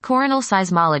Coronal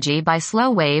seismology by slow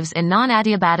waves in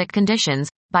non-adiabatic conditions,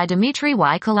 by Dmitry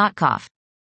Y. Kolotkov.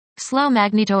 Slow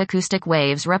magnetoacoustic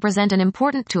waves represent an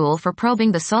important tool for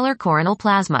probing the solar coronal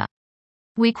plasma.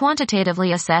 We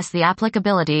quantitatively assess the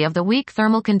applicability of the weak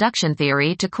thermal conduction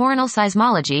theory to coronal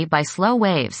seismology by slow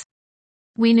waves.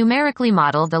 We numerically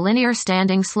model the linear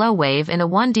standing slow wave in a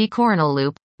 1D coronal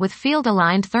loop, with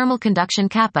field-aligned thermal conduction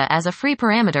kappa as a free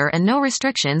parameter and no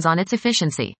restrictions on its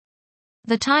efficiency.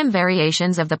 The time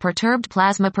variations of the perturbed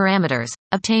plasma parameters,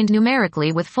 obtained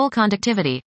numerically with full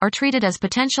conductivity, are treated as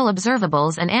potential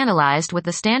observables and analyzed with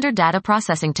the standard data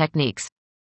processing techniques.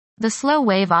 The slow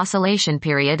wave oscillation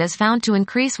period is found to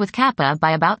increase with kappa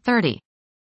by about 30.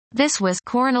 This was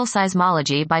Coronal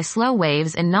seismology by slow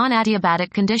waves in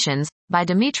non-adiabatic conditions, by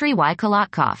Dmitry Y.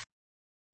 Kolotkov.